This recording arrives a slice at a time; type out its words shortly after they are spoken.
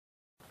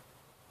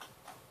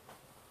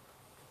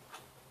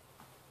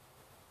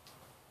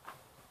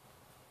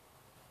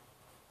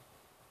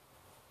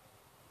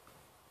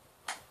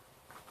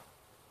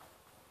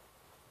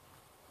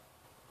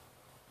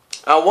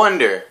I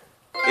wonder,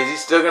 is he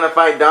still gonna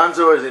fight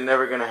Danzo or is it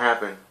never gonna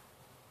happen?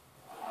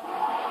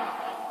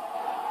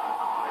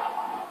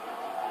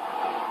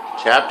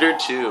 Chapter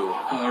 2.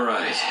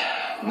 Alright,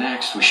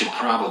 next we should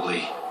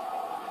probably...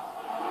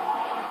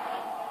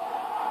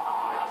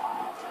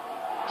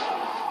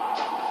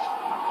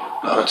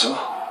 Naruto?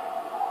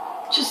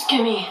 Just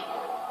give me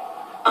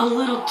a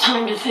little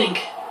time to think.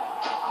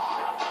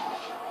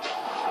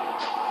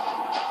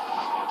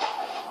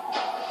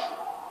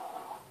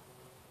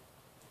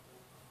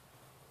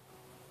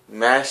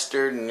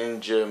 Master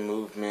ninja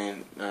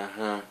movement.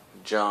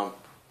 Jump.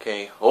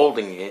 Okay,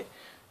 holding it.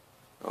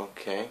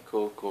 Okay,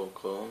 cool.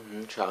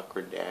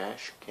 Chakra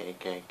dash. Okay.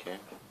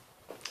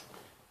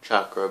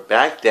 Chakra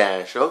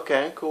backdash.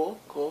 Okay,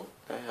 cool.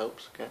 That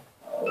helps. Okay.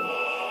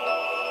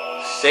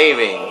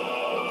 Saving.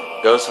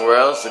 Go somewhere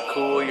else to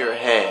cool your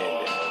head.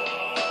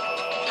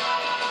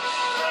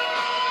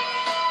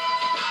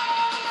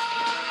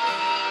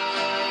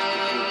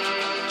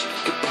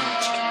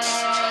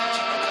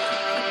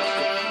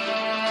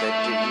 That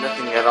did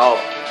nothing at all.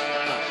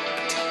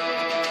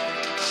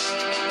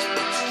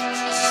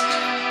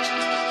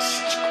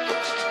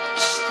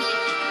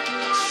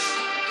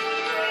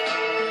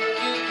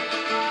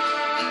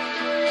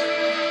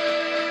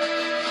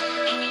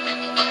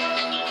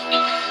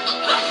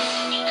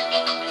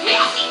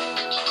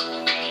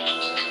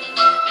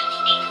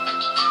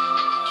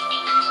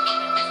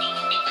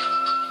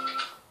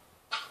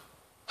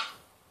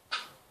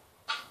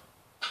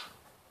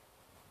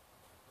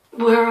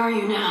 Where are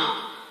you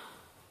now?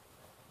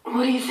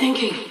 What are you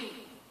thinking?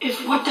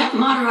 If what that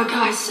Madara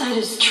guy said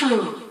is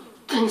true,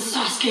 then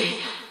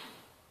Sasuke,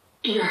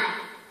 you're...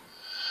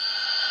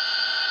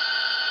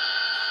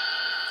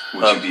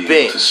 Would you be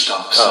able to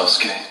stop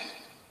Sasuke?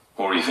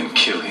 Or even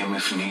kill him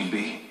if need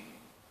be?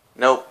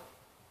 Nope.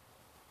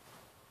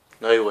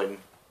 No, you wouldn't.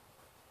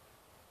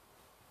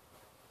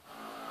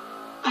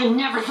 I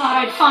never thought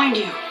I'd find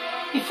you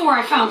before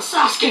I found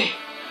Sasuke.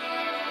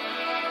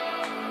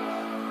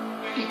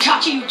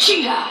 Itachi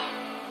Uchiha!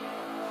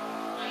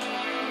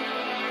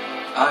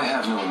 I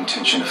have no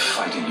intention of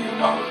fighting you,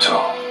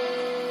 Naruto.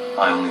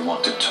 I only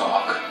want to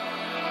talk.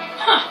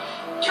 Huh.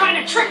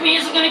 Trying to trick me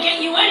isn't gonna get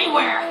you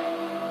anywhere.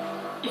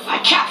 If I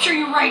capture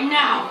you right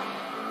now,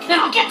 then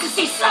I'll get to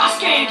see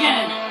Sasuke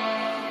again.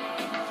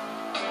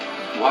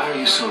 Why are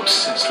you so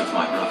obsessed with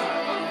my brother?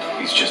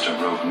 He's just a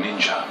rogue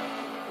ninja.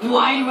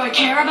 Why do I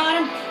care about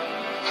him?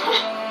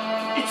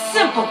 It's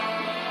simple.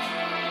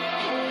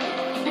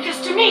 Because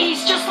to me,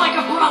 he's just like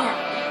a brother.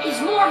 He's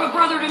more of a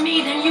brother to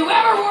me than you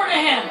ever were to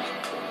him.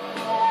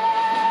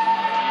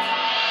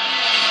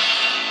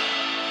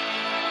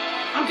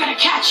 I'm gonna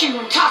catch you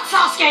and talk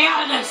Sasuke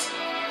out of this.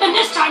 And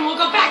this time we'll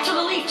go back to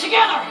the Leaf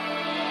together.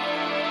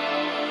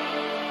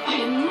 I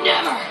am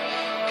never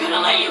gonna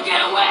let you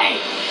get away.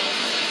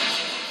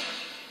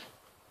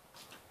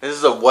 This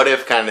is a what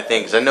if kind of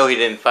thing, because I know he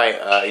didn't fight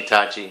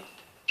Itachi.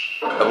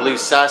 I believe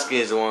Sasuke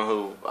is the one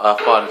who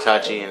fought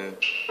Itachi and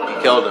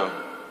he killed him.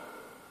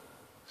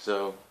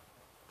 So,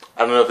 I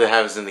don't know if that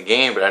happens in the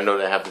game, but I know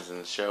that happens in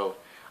the show.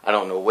 I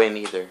don't know when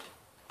either.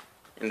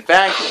 In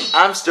fact,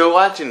 I'm still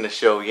watching the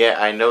show. Yeah,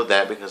 I know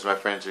that because my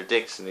friends are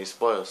dicks and they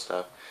spoil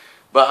stuff.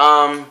 But,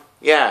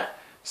 yeah.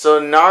 So,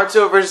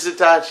 Naruto versus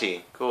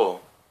Itachi.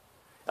 Cool.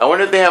 I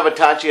wonder if they have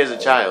Itachi as a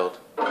child.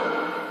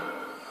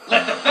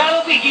 Let the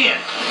battle begin!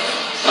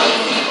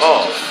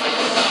 Oh.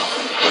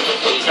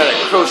 Try to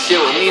crow shit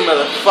with me,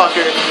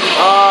 motherfucker.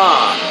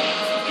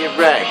 Get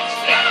wrecked.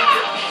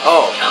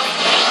 Oh.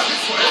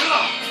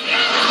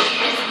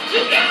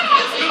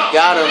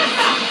 Got him.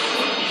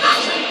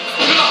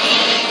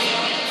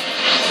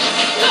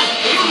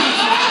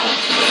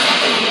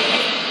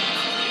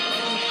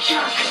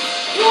 Jerk.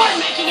 You aren't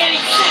making any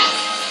sense.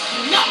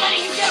 I'm not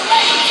letting you get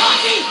away,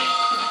 Itachi.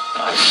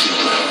 I see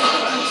what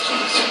plans to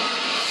listen.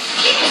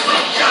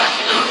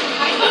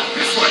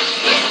 This way!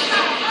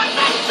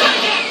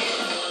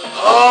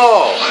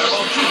 Oh!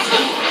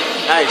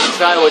 Nice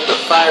try with the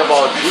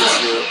fireball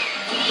jutsu.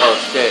 Oh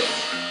shit.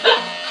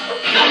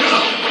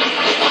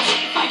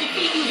 If I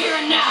defeat you here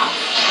and now,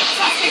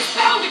 Sasuke's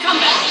bound to come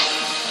back.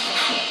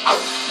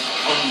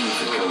 Only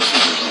if it goes as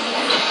you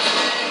want.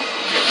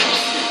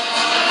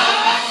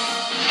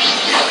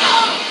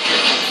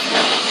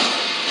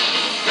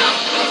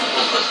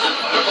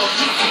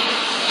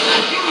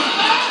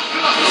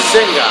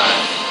 Sengai.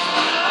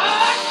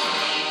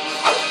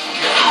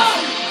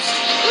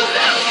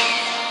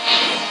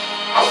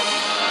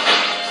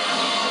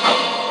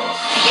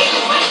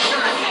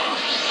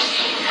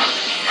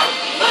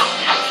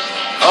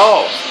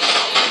 Oh.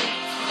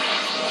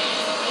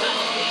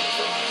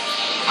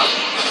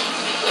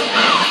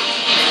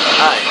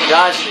 I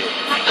got you.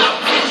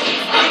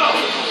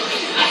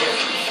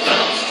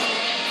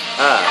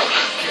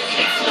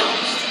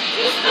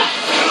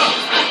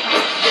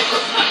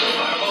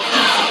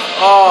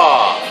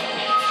 Oh.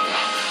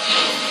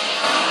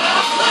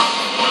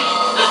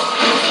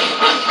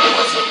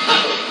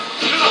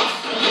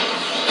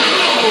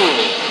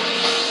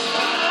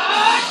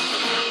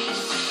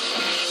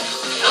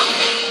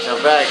 Now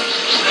back.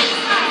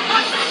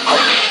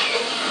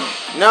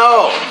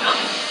 No!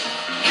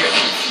 Get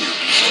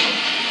confused.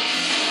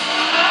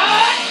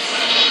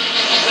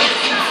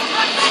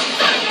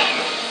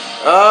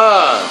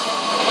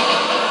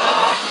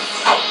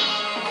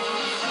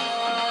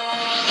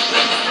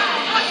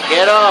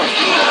 Get him!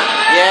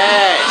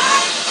 Yes!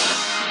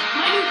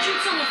 My new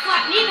jutsu will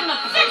flatten even the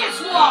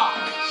thickest wall!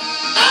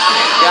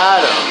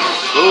 Got him!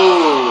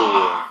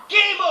 Ooh!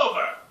 Game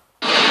over!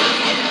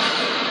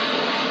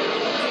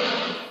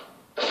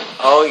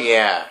 Oh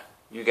yeah,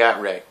 you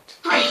got wrecked.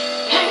 Great!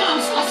 Hang on,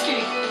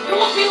 Sasuke! It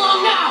won't be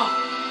long now!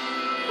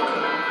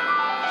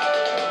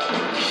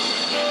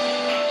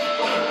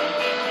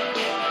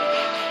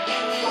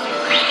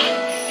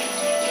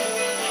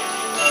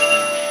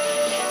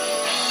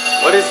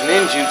 What is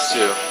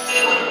ninjutsu?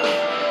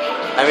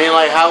 I mean,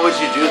 like, how would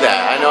you do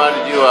that? I know how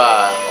to do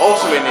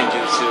ultimate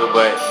ninjutsu,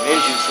 but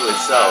ninjutsu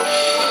itself.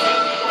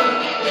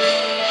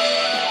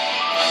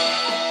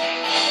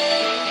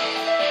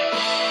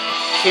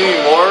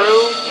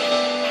 Kimimoru?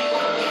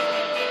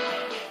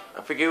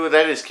 I forget what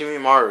that is.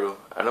 Kimimoru.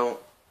 I don't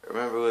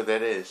remember what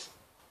that is.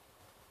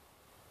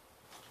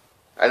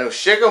 I know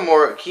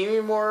Shikamaru.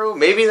 Kimimoru?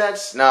 Maybe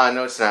that's... No, I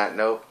know it's not.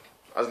 Nope.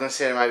 I was going to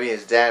say it might be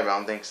his dad, but I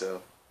don't think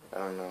so. I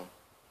don't know.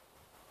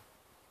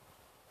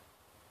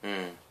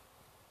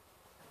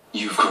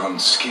 You've grown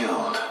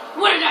skilled.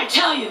 What did I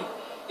tell you?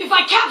 If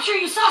I capture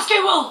you,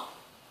 Sasuke will...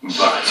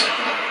 But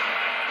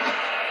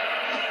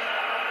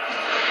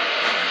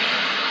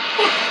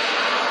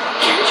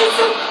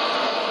Genjutsu?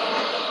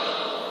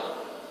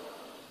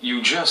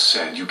 you just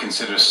said you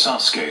consider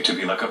Sasuke to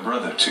be like a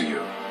brother to you.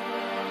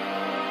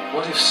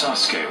 What if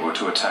Sasuke were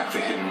to attack the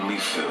Hidden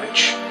Leaf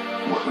Village?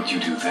 What would you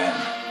do then?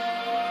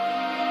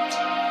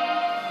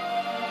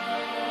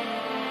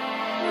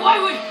 Why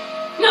would...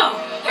 No!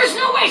 There's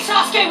no way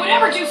Sasuke would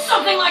ever do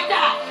something like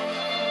that!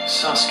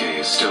 Sasuke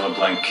is still a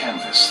blank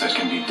canvas that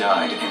can be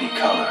dyed any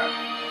color.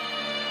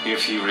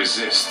 If he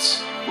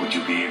resists, would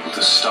you be able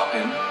to stop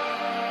him?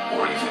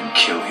 Or even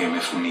kill him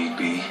if need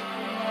be?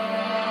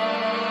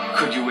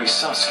 Could you weigh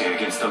Sasuke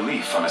against the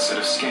leaf on a set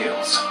of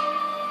scales?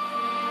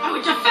 I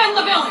would defend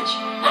the village,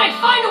 and I'd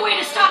find a way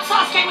to stop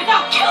Sasuke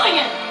without killing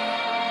him!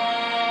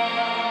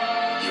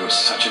 You're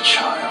such a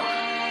child.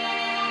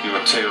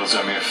 Your tales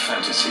are mere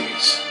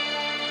fantasies.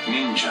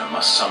 Ninja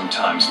must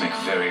sometimes make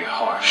very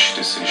harsh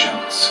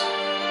decisions.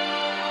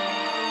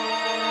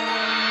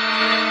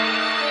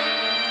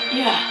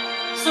 Yeah,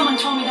 someone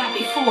told me that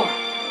before.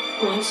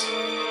 Once.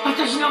 But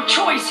there's no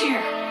choice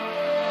here.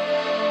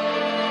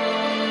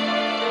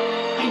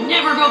 I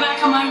never go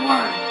back on my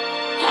word.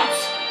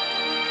 That's...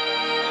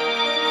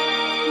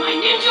 my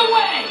ninja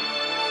way!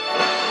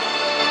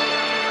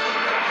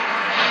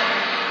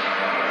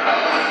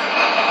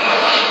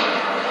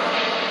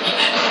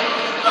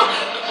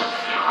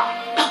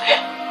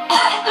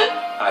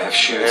 I have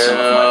shared some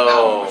of my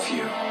power with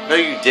you. No,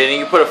 you didn't.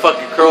 You put a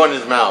fucking crow in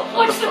his mouth.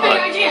 What's the big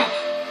idea?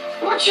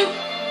 Weren't you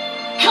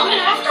coming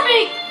after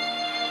me?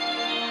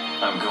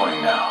 I'm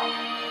going now.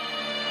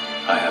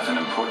 I have an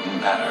important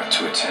matter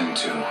to attend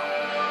to.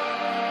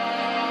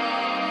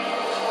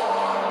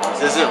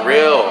 This isn't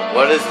real.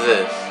 What is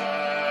this?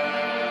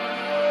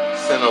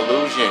 It's an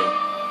illusion.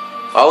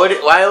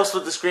 Why else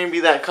would the screen be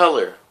that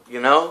color? You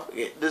know?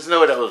 There's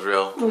no way that was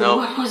real. No.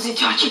 What was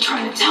Itachi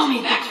trying to tell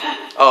me back then?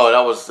 Oh,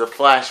 that was the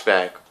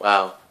flashback.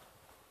 Wow.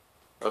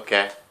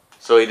 Okay.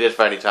 So he did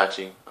fight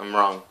Itachi. I'm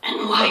wrong.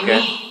 And why Okay.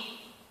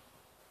 me?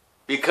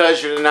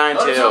 Because you're the Nine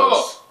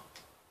Tails.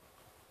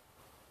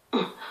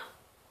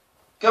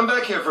 Come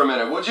back here for a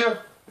minute, would you?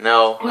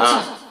 No. What's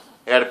up?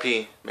 I gotta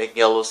pee. Making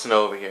yellow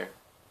snow over here.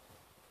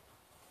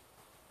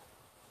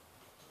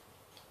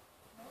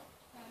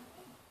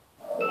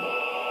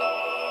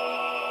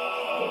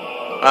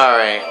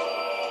 Alright.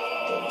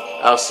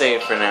 I'll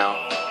save for now.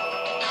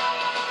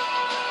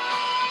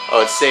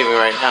 Oh, it's saving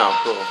right now.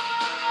 Cool.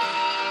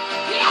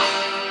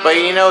 But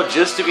you know,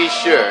 just to be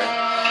sure,